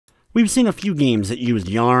We've seen a few games that use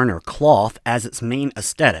yarn or cloth as its main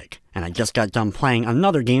aesthetic, and I just got done playing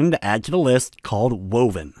another game to add to the list called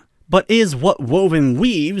Woven. But is what Woven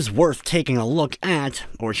weaves worth taking a look at,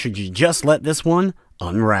 or should you just let this one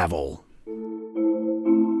unravel?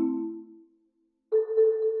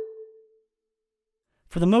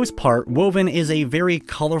 For the most part, Woven is a very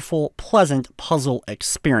colorful, pleasant puzzle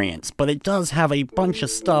experience, but it does have a bunch of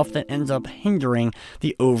stuff that ends up hindering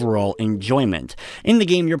the overall enjoyment. In the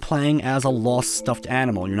game, you're playing as a lost stuffed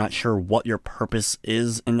animal. You're not sure what your purpose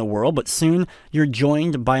is in the world, but soon you're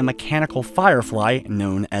joined by a mechanical firefly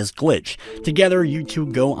known as Glitch. Together, you two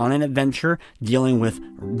go on an adventure dealing with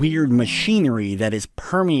weird machinery that is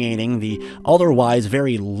permeating the otherwise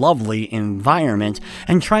very lovely environment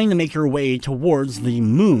and trying to make your way towards the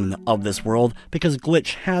moon of this world because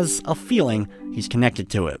Glitch has a feeling he's connected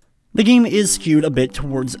to it. The game is skewed a bit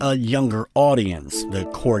towards a younger audience. The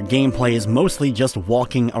core gameplay is mostly just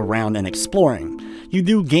walking around and exploring. You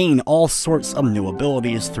do gain all sorts of new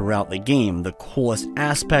abilities throughout the game, the coolest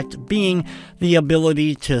aspect being the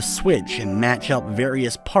ability to switch and match up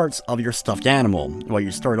various parts of your stuffed animal. While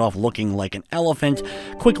you start off looking like an elephant,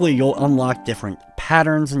 quickly you'll unlock different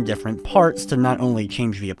patterns and different parts to not only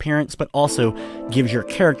change the appearance, but also gives your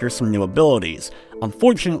character some new abilities.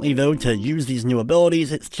 Unfortunately though, to use these new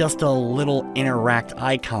abilities, it's just a little interact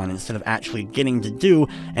icon instead of actually getting to do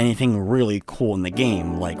anything really cool in the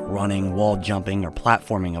game, like running, wall jumping, or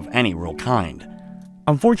platforming of any real kind.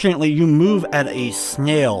 Unfortunately, you move at a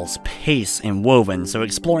snail's pace in Woven, so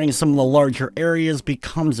exploring some of the larger areas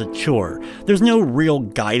becomes a chore. There's no real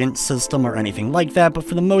guidance system or anything like that, but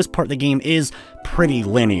for the most part the game is pretty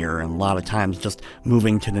linear, and a lot of times just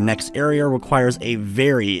moving to the next area requires a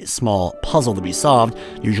very small puzzle to be solved.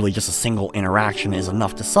 Usually just a single interaction is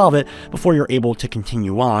enough to solve it before you're able to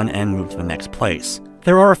continue on and move to the next place.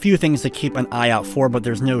 There are a few things to keep an eye out for, but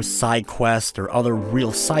there's no side quest or other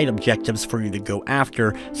real side objectives for you to go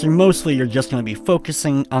after, so mostly you're just going to be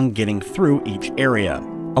focusing on getting through each area.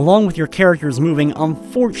 Along with your characters moving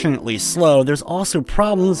unfortunately slow, there's also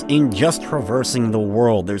problems in just traversing the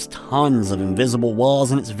world. There's tons of invisible walls,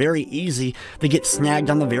 and it's very easy to get snagged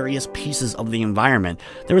on the various pieces of the environment.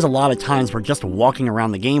 There was a lot of times where just walking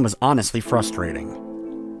around the game was honestly frustrating.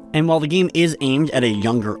 And while the game is aimed at a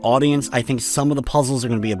younger audience, I think some of the puzzles are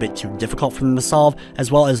going to be a bit too difficult for them to solve,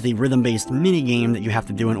 as well as the rhythm-based minigame that you have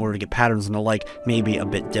to do in order to get patterns and the like may be a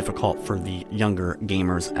bit difficult for the younger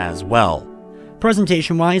gamers as well.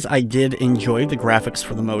 Presentation-wise, I did enjoy the graphics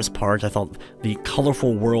for the most part. I thought the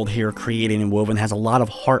colorful world here created in Woven has a lot of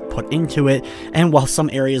heart put into it, and while some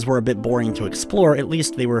areas were a bit boring to explore, at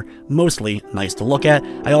least they were mostly nice to look at.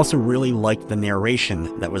 I also really liked the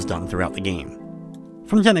narration that was done throughout the game.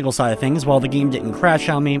 From the technical side of things, while the game didn't crash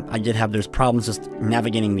on me, I did have those problems just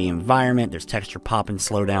navigating the environment. There's texture pop and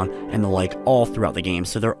slowdown and the like all throughout the game,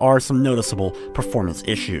 so there are some noticeable performance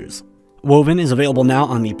issues. Woven is available now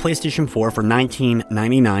on the PlayStation 4 for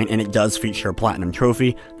 $19.99, and it does feature a Platinum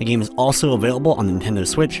Trophy. The game is also available on Nintendo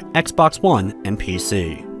Switch, Xbox One, and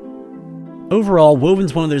PC. Overall,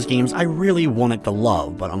 Woven's one of those games I really wanted to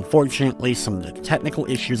love, but unfortunately some of the technical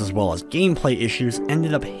issues as well as gameplay issues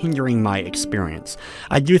ended up hindering my experience.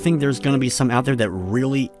 I do think there's going to be some out there that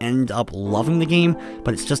really end up loving the game,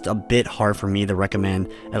 but it's just a bit hard for me to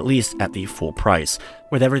recommend, at least at the full price.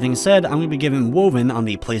 With everything said, I'm going to be giving Woven on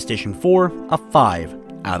the PlayStation 4 a 5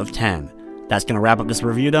 out of 10. That's going to wrap up this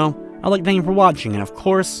review though. I'd like to thank you for watching, and of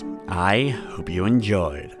course, I hope you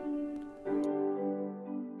enjoyed.